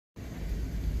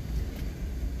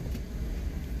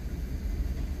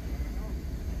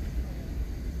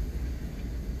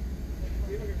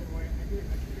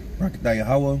Brakatah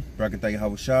Yahawah, Brakatah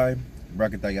Yahawashi,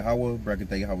 Brakatah Yahawah,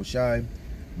 Brakatah Yahawashi,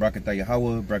 Brakatah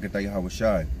Yahawah, Brakatah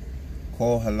Yahawashi.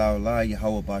 Call halal la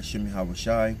Yahawah BaHaSham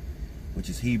Yahawashi, which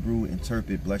is Hebrew,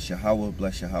 interpret bless Yahawah,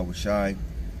 bless Yahawashi.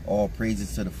 All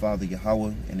praises to the Father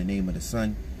Yahawah, in the name of the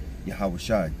Son,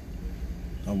 Yahawashi.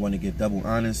 I want to give double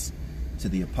honors to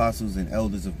the apostles and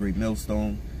elders of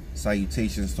GreatMillStone.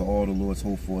 Salutations to all the Lord's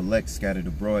hopeful elect scattered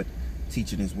abroad,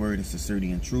 teaching his word in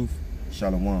sincerity and truth.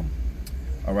 Shalom.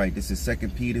 All right, this is 2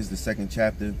 Peter, the 2nd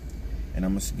chapter, and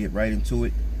I'm going to get right into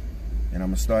it, and I'm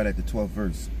going to start at the 12th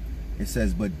verse. It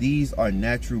says, but these are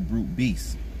natural brute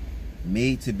beasts,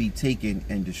 made to be taken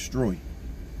and destroyed.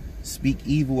 Speak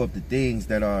evil of the things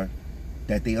that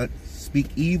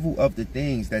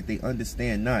they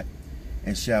understand not,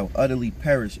 and shall utterly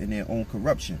perish in their own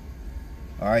corruption.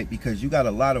 All right, because you got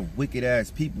a lot of wicked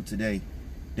ass people today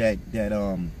that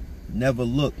never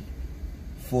look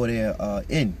for their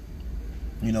end.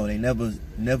 You know, they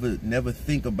never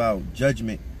think about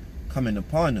judgment coming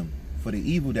upon them for the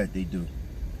evil that they do.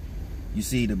 You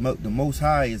see, the Most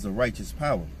High is a righteous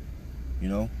power, you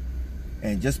know,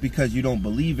 and just because you don't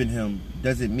believe in him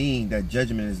doesn't mean that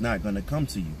judgment is not going to come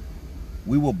to you.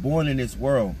 We were born in this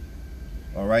world,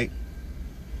 all right,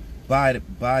 by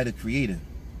the Creator.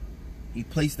 He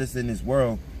placed us in this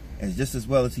world, and just as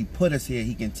well as he put us here,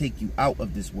 he can take you out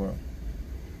of this world,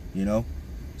 you know.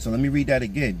 So let me read that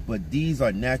again. But these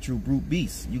are natural brute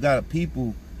beasts. You got a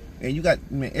people, and you got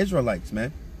Israelites,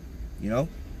 man, you know.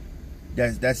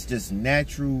 That's just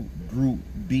natural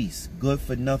brute beasts, good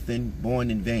for nothing, born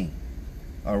in vain.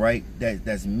 All right,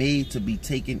 that's made to be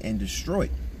taken and destroyed,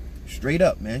 straight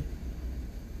up, man.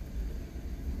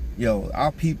 Yo,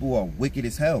 our people are wicked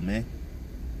as hell, man.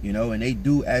 You know, and they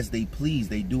do as they please,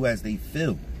 they do as they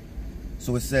feel.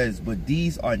 So it says, but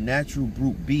these are natural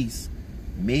brute beasts,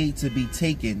 made to be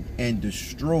taken and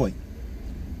destroyed.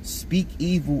 Speak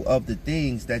evil of the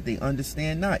things that they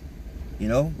understand not. You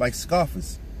know, like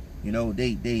scoffers. You know,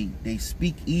 they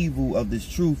speak evil of this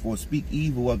truth, or speak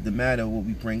evil of the matter what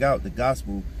we bring out, the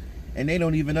gospel, and they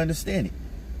don't even understand it.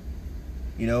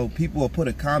 You know, people will put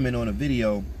a comment on a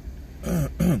video,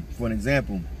 for an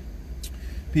example,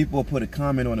 people will put a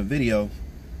comment on a video,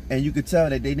 and you could tell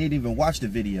that they didn't even watch the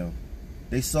video.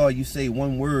 They saw you say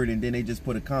one word, and then they just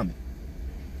put a comment.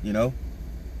 You know,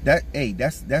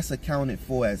 that's accounted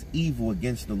for as evil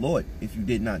against the Lord, if you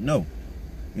did not know.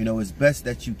 You know, it's best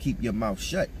that you keep your mouth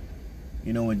shut,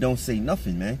 you know, and don't say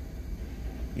nothing, man.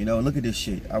 You know, look at this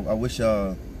shit. I wish,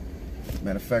 matter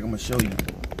of fact, I'm gonna show you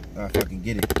if I can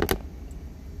get it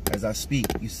as I speak.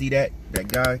 You see that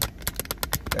guy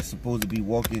that's supposed to be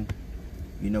walking,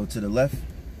 you know, to the left?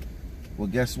 Well,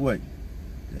 guess what?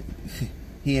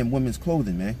 He in women's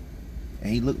clothing, man.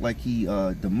 And he looked like he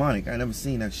demonic. I never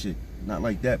seen that shit. Not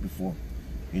like that before.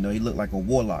 You know, he looked like a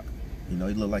warlock. You know,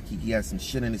 he looked like he had some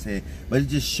shit in his head. But it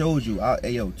just shows you,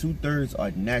 hey, yo, 2/3 are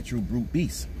natural brute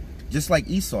beasts. Just like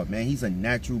Esau, man. He's a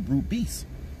natural brute beast.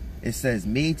 It says,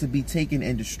 made to be taken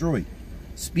and destroyed.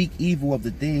 Speak evil of the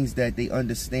things that they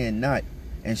understand not,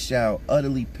 and shall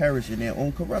utterly perish in their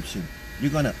own corruption.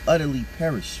 You're going to utterly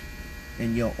perish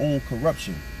in your own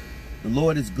corruption. The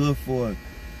Lord is good for,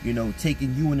 you know,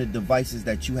 taking you in the devices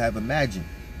that you have imagined.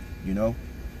 You know,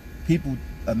 people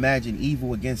imagine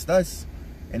evil against us.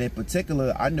 And in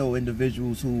particular, I know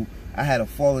individuals who I had a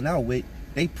falling out with.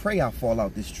 They pray I fall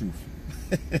out this truth.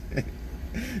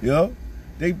 You know,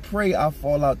 they pray I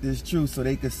fall out this truth so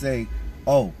they could say,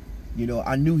 oh, you know,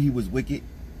 I knew he was wicked.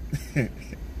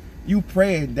 You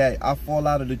praying that I fall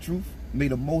out of the truth? May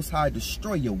the Most High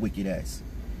destroy your wicked ass.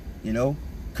 You know,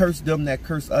 curse them that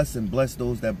curse us and bless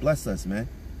those that bless us, man.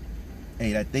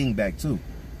 Hey, that thing back too.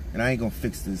 And I ain't gonna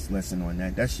fix this lesson on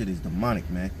that. That shit is demonic,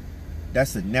 man.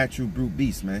 That's a natural brute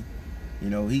beast, man. You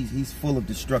know, he's full of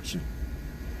destruction.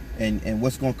 And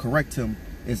what's gonna correct him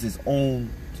is his own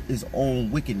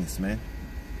wickedness, man.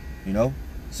 You know?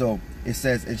 So it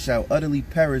says, and shall utterly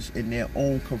perish in their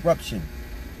own corruption.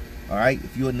 All right?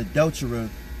 If you're an adulterer,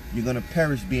 you're gonna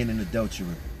perish being an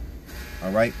adulterer.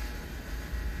 All right?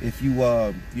 If you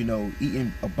you know,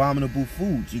 eating abominable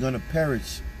foods, you're gonna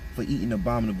perish for eating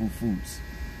abominable foods.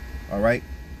 All right?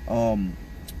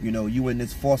 You know, you in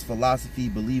this false philosophy,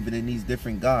 believing in these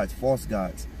different gods, false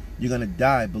gods. You're going to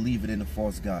die believing in a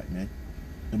false God, man.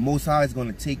 The Most High is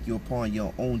going to take you upon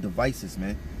your own devices,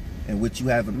 man, and what you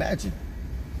have imagined.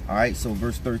 All right, so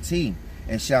verse 13,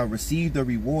 and shall receive the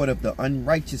reward of the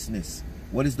unrighteousness.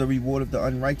 What is the reward of the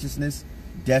unrighteousness?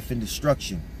 Death and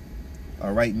destruction.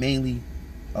 All right, mainly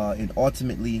and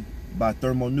ultimately by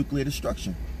thermonuclear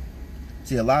destruction.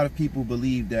 See, a lot of people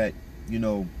believe that, you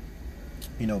know,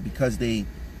 because they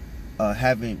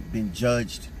haven't been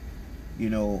judged you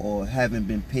know, or haven't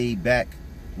been paid back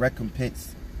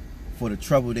recompense for the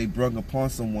trouble they brung upon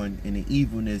someone and the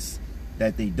evilness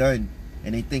that they done,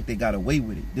 and they think they got away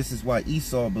with it. This is why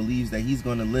Esau believes that he's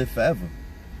going to live forever.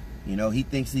 You know, he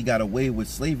thinks he got away with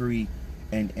slavery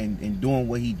and doing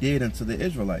what he did unto the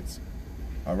Israelites.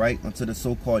 All right, unto the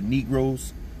so-called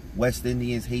Negroes, West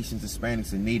Indians, Haitians,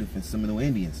 Hispanics, and Native and Seminole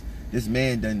Indians. This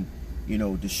man done, you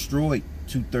know, destroyed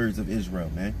 2/3 of Israel,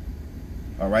 man.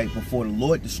 All right, before the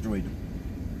Lord destroyed him.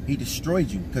 He destroyed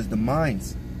you because the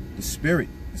minds, the spirit,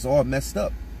 it's all messed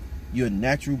up. You're a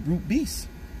natural brute beast.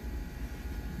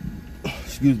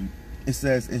 Excuse me. It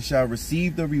says, and shall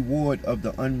receive the reward of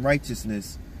the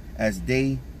unrighteousness as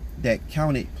they that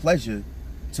count it pleasure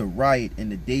to riot in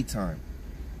the daytime.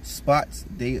 Spots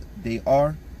they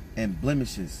are and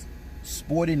blemishes,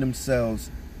 sporting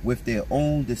themselves with their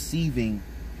own deceiving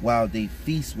while they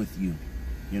feast with you.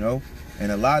 You know,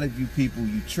 and a lot of you people,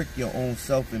 you trick your own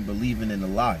self in believing in a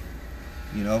lie,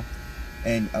 you know,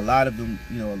 and a lot of them,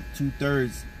 you know,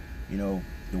 2/3, you know,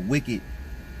 the wicked,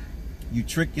 you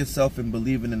trick yourself in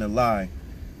believing in a lie,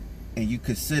 and you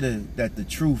consider that the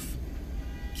truth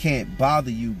can't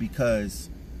bother you because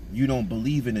you don't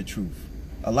believe in the truth.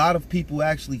 A lot of people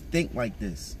actually think like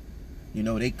this. You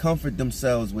know, they comfort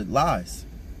themselves with lies,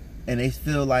 and they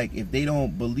feel like if they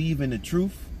don't believe in the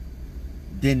truth,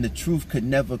 then the truth could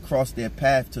never cross their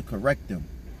path to correct them,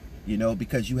 you know,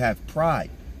 because you have pride.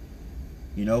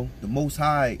 You know, the Most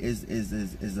High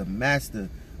is a master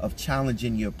of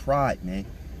challenging your pride, man,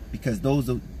 because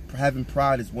having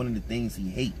pride is one of the things he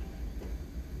hates.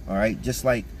 All right, just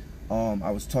like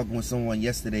I was talking with someone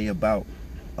yesterday about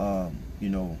you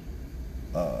know,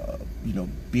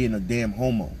 being a damn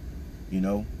homo. You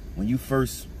know, when these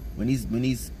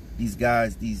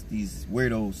guys, these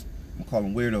weirdos, I'm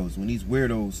calling weirdos, when these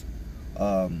weirdos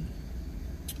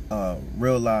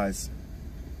realize,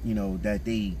 you know, that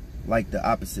they like the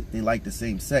opposite, they like the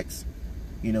same sex,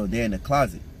 you know, they're in the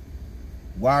closet.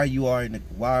 Why are you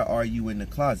in the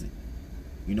closet?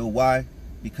 You know why?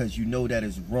 Because you know that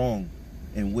it's wrong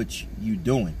in which you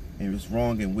doing, and it's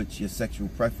wrong in which your sexual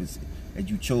preference, and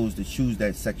you chose to choose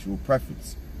that sexual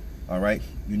preference. All right,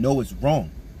 you know it's wrong.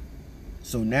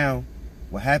 So now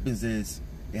what happens is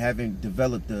they haven't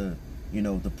developed the, you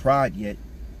know, the pride yet,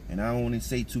 and I don't want to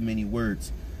say too many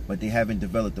words, but they haven't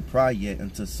developed the pride yet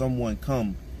until someone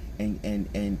come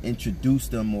and introduce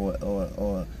them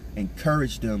or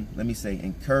encourage them. Let me say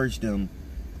encourage them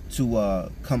to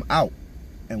come out.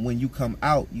 And when you come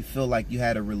out, you feel like you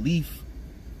had a relief.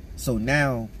 So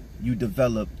now you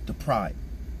develop the pride.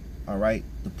 All right,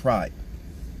 the pride.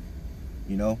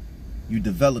 You know, you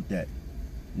develop that.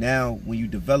 Now, when you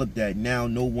develop that, now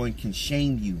no one can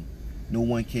shame you. No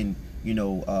one can, you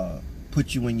know,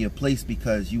 put you in your place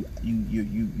because you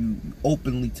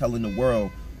openly telling the world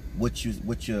what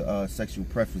your sexual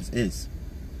preference is.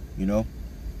 You know,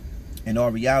 in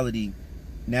our reality,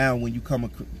 now when you come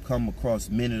across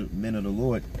men of the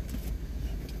Lord,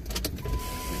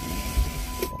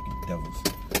 fucking devils.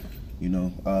 You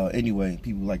know. Anyway,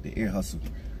 people like the ear hustle.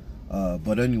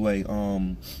 But anyway,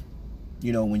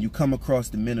 you know, when you come across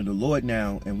the men of the Lord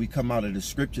now, and we come out of the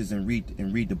scriptures and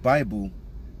read the Bible,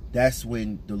 that's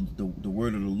when the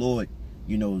word of the Lord,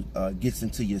 you know, gets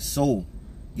into your soul,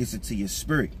 gets into your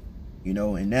spirit, you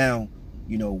know. And now,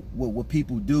 you know, what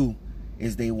people do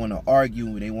is they want to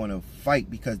argue, they want to fight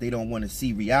because they don't want to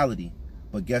see reality.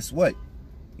 But guess what?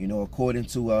 You know, according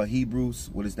to Hebrews,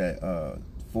 what is that?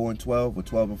 4:12 or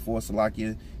 12:4,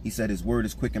 Salakia, he said his word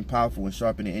is quick and powerful and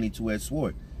sharper than any two-edged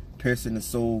sword, piercing the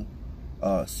soul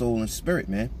and spirit,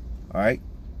 man. All right.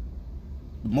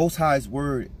 The Most High's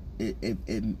word, it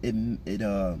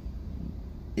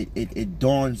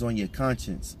dawns on your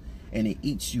conscience and it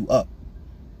eats you up.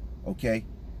 Okay.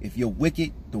 If you're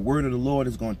wicked, the word of the Lord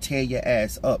is going to tear your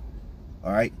ass up.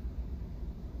 All right.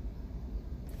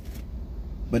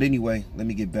 But anyway, let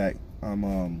me get back.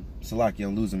 Salaki,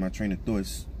 I'm losing my train of thought.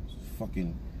 It's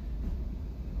fucking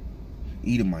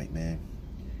Edomite, man.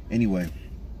 Anyway,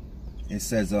 it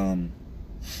says 2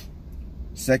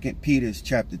 Peter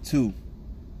chapter 2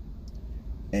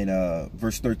 and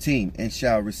verse 13, and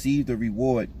shall receive the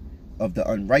reward of the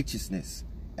unrighteousness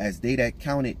as they that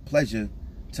count it pleasure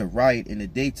to riot in the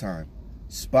daytime.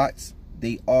 Spots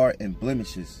they are and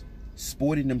blemishes,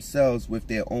 sporting themselves with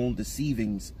their own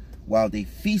deceivings while they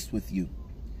feast with you,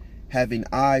 having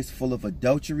eyes full of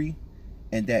adultery,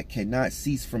 and that cannot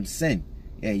cease from sin.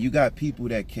 Yeah, you got people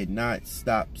that cannot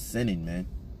stop sinning, man.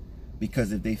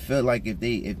 Because if they feel like if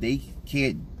they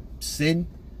can't sin,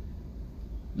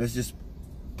 let's just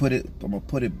put it, I'm gonna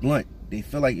put it blunt. They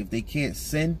feel like if they can't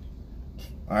sin,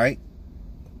 all right,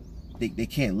 they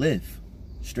can't live.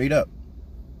 Straight up.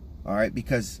 All right,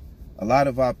 because a lot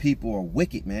of our people are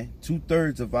wicked, man.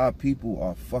 2/3 of our people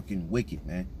are fucking wicked,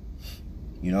 man.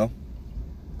 You know,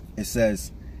 it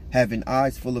says, having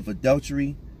eyes full of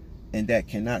adultery and that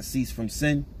cannot cease from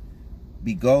sin,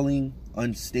 beguiling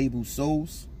unstable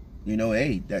souls. You know,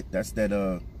 hey, that's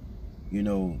that you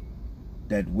know,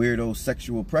 that weirdo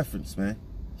sexual preference, man.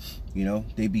 You know,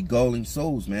 they beguiling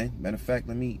souls, man. Matter of fact,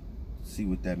 let me see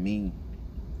what that means.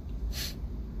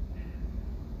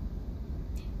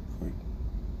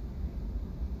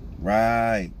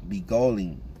 Right,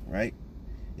 beguiling, right?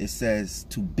 It says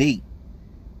to bait,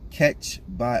 catch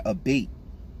by a bait.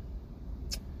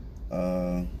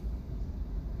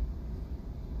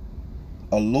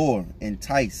 Allure,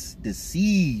 entice,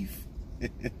 deceive.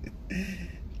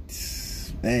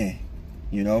 Man,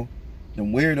 you know,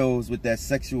 them weirdos with that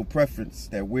sexual preference,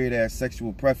 that weird ass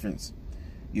sexual preference,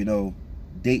 you know,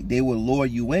 they will lure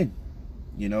you in.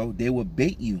 You know, they will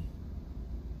bait you.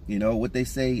 You know what they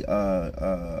say,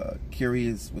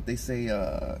 curious, what they say,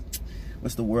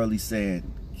 what's the worldly saying?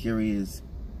 Curious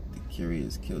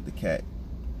killed the cat.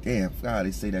 Damn, I forgot how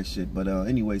they say that shit. But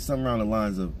anyway, something around the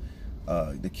lines of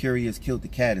the curious killed the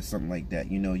cat or something like that.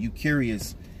 You know, you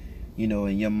curious, you know,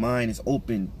 and your mind is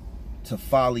open to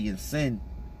folly and sin,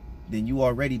 then you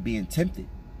already being tempted.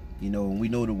 You know, and we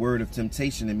know the word of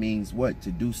temptation, it means what?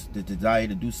 To do, the desire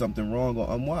to do something wrong or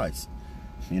unwise.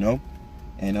 You know,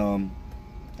 and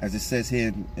as it says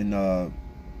here in the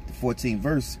 14th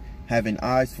verse, having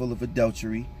eyes full of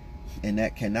adultery and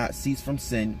that cannot cease from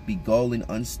sin, beguiling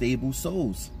unstable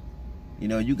souls. You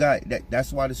know, you got that.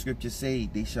 That's why the scriptures say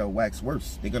they shall wax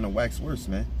worse. They're gonna wax worse,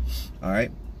 man. All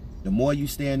right. The more you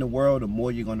stay in the world, the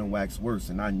more you're gonna wax worse,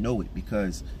 and I know it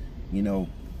because, you know,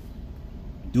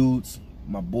 dudes,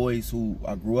 my boys who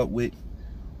I grew up with,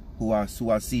 who I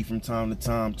see from time to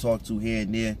time, talk to here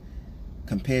and there,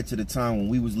 compared to the time when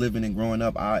we was living and growing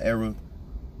up, our era,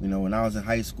 you know, when I was in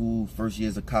high school, first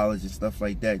years of college and stuff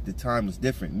like that, the time was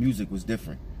different. Music was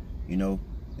different. You know,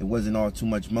 it wasn't all too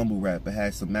much mumble rap. It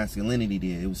had some masculinity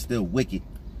there. It was still wicked.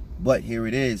 But here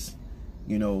it is,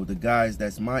 you know, the guys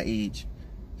that's my age,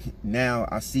 now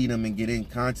I see them and get in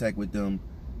contact with them,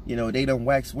 you know, they done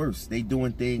wax worse. They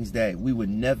doing things that we would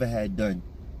never had done,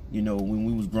 you know, when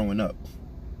we was growing up,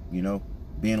 you know,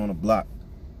 being on a block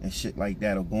and shit like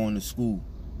that, or going to school.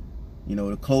 You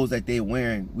know, the clothes that they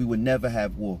wearing, we would never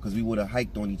have wore because we would have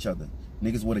hiked on each other.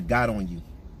 Niggas would have got on you.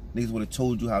 Niggas would have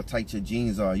told you how tight your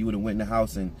jeans are. You would have went in the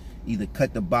house and either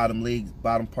cut the bottom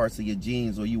parts of your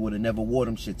jeans, or you would have never wore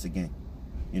them shits again.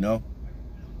 You know?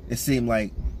 It seemed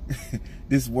like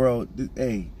this world,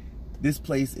 hey, this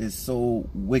place is so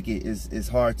wicked. It's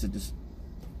hard to just,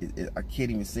 I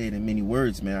can't even say it in many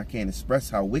words, man. I can't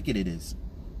express how wicked it is.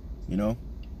 You know?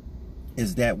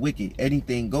 It's that wicked.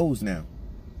 Anything goes now.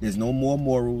 There's no more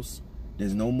morals.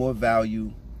 There's no more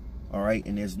value. All right?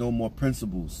 And there's no more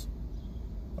principles.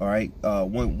 All right?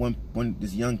 One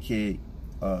this young kid,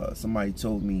 somebody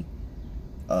told me,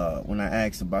 when I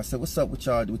asked him, I said, what's up with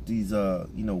y'all with these,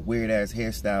 you know, weird ass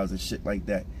hairstyles and shit like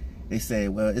that? They say,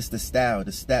 well, it's the style,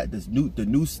 the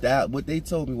new style. What they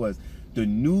told me was, the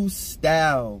new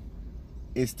style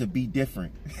is to be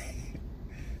different.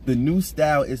 The new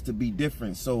style is to be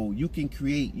different. So you can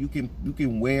create, you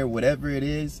can wear whatever it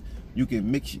is. You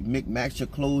can match your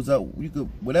clothes up. You could,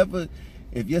 whatever,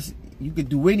 you could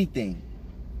do anything.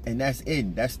 And that's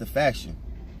in, that's the fashion.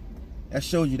 That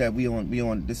shows you that we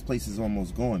on, this place is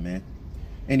almost gone, man.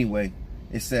 Anyway,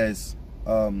 it says,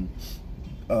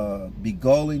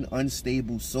 beguiling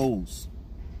unstable souls.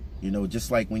 You know, just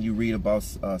like when you read about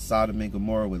Sodom and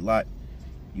Gomorrah with Lot,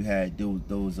 you had those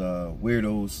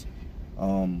weirdos.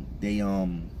 They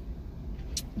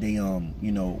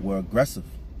you know, were aggressive.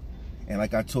 And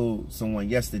like I told someone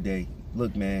yesterday,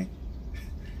 look, man,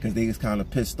 because they was kind of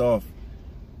pissed off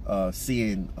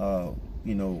seeing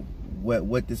you know,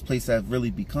 what this place has really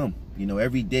become. You know,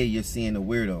 every day you're seeing a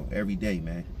weirdo. Every day,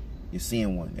 man, you're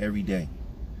seeing one every day.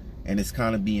 And it's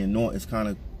kind of being normal. It's kind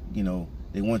of, you know,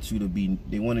 they want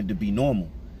it to be normal.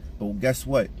 But guess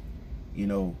what? You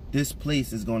know, this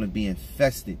place is going to be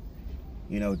infested.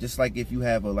 You know, just like if you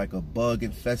have like a bug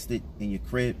infested in your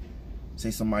crib,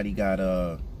 say somebody got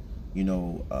you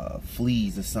know,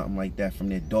 fleas or something like that from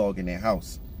their dog in their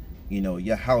house. You know,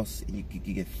 your house, you could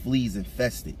get fleas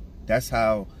infested. That's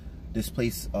how this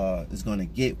place is going to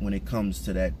get when it comes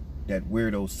to that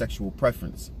weirdo sexual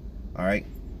preference. All right,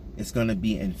 it's going to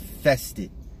be infested.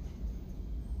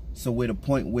 So we're at a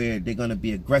point where they're going to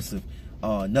be aggressive.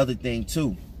 Another thing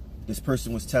too, this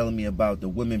person was telling me about the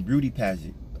women beauty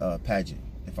pageant,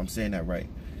 if I'm saying that right,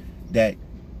 that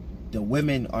the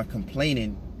women are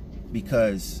complaining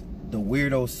because the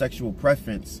weirdo sexual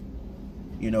preference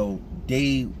you know,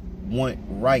 they want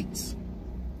rights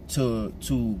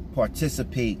to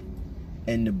participate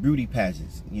in the beauty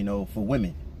pageants, you know, for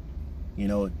women. You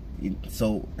know,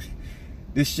 so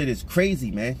this shit is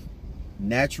crazy, man.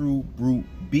 Natural brute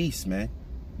beast, man.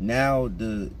 Now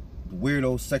the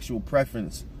weirdo sexual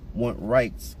preference want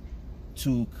rights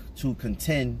to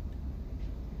contend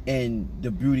in the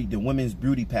women's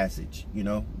beauty passage, you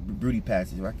know, beauty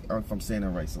passage. I don't know if I'm saying that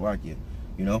right, Salakia,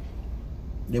 you know,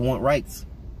 they want rights.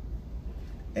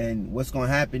 And what's going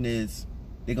to happen is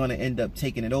they're going to end up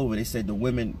taking it over. They said the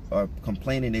women are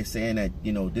complaining. They're saying that,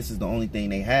 you know, this is the only thing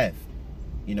they have.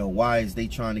 You know, why is they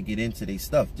trying to get into their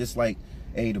stuff? Just like,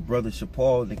 hey, the brother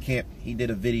Shapal in the camp, he did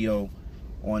a video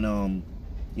on,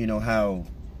 you know, how,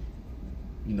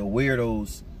 you know,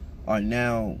 weirdos are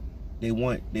now, they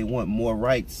want more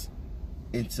rights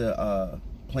into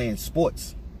playing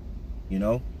sports, you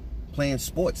know, playing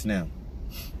sports now.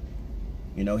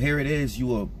 You know, here it is, you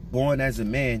were born as a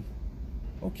man,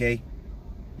 okay?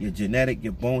 Your genetic,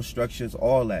 your bone structures,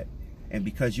 all that. And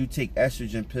because you take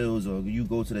estrogen pills or you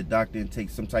go to the doctor and take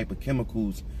some type of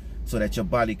chemicals so that your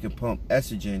body can pump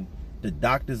estrogen, the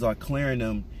doctors are clearing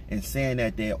them and saying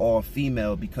that they're all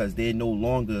female because they no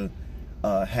longer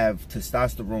have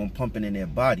testosterone pumping in their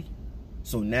body.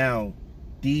 So now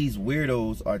these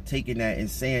weirdos are taking that and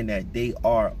saying that they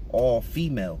are all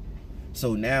female.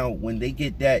 So now when they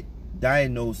get that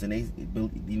diagnosed and they,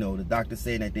 you know, the doctor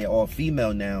saying that they're all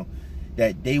female now,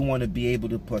 that they want to be able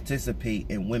to participate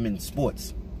in women's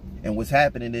sports. And what's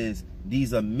happening is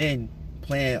these are men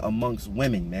playing amongst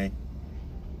women, man.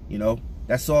 You know,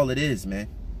 that's all it is, man.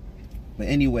 But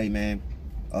anyway, man,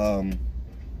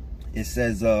 it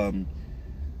says,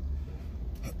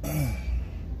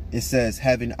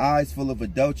 having eyes full of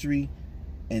adultery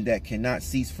and that cannot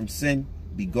cease from sin,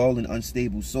 beguiling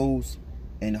unstable souls,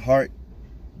 and heart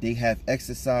they have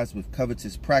exercised with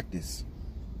covetous practice,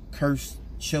 cursed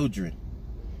children,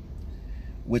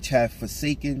 which have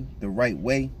forsaken the right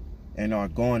way and are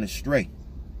gone astray,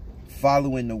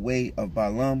 following the way of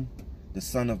Balaam, the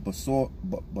son of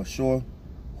Bashor,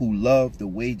 who loved the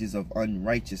wages of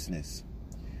unrighteousness,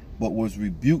 but was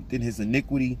rebuked in his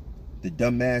iniquity, the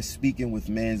dumbass speaking with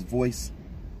man's voice,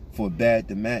 forbade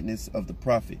the madness of the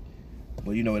prophet.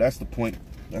 But you know, that's the point.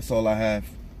 That's all I have.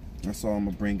 That's all I'm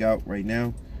gonna bring out right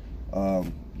now.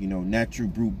 You know, natural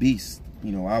brute beast.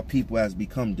 You know, our people has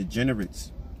become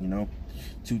degenerates, you know,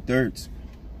 2/3,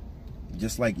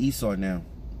 just like Esau now.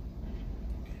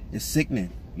 It's sickening,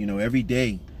 you know, every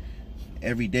day.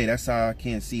 That's how I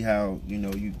can't see how, you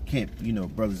know, you can't, you know,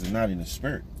 brothers are not in the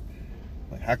spirit.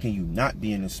 Like, how can you not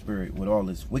be in the spirit with all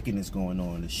this wickedness going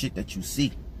on, the shit that you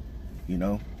see, you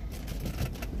know?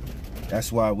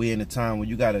 That's why we're in a time where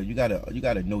you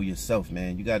gotta know yourself,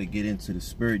 man. You gotta get into the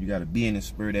spirit. You gotta be in the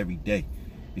spirit every day,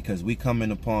 because we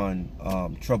coming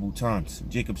upon troubled times.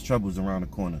 Jacob's trouble is around the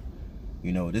corner.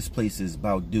 You know, this place is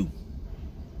about due.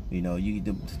 You know,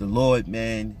 the Lord,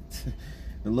 man,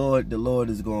 the Lord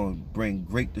is going to bring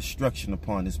great destruction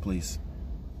upon this place.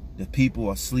 The people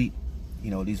are asleep.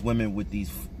 You know, these women with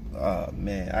these,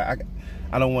 man,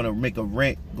 I don't want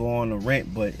to go on a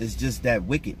rant, but it's just that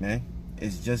wicked, man.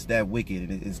 It's just that wicked,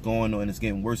 and it's going on, and it's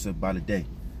getting worse by the day,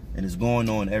 and it's going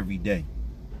on every day.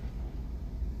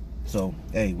 So,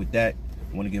 hey, with that,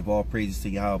 I want to give all praises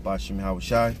to Yahawah, BaHaSham,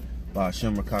 Yahawashi,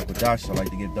 BaHaSham, Qadash. I'd like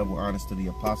to give double honors to the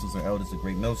apostles and elders of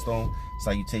GreatMillStone.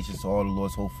 Salutations to all the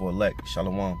Lord's hopeful elect.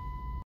 Shalom.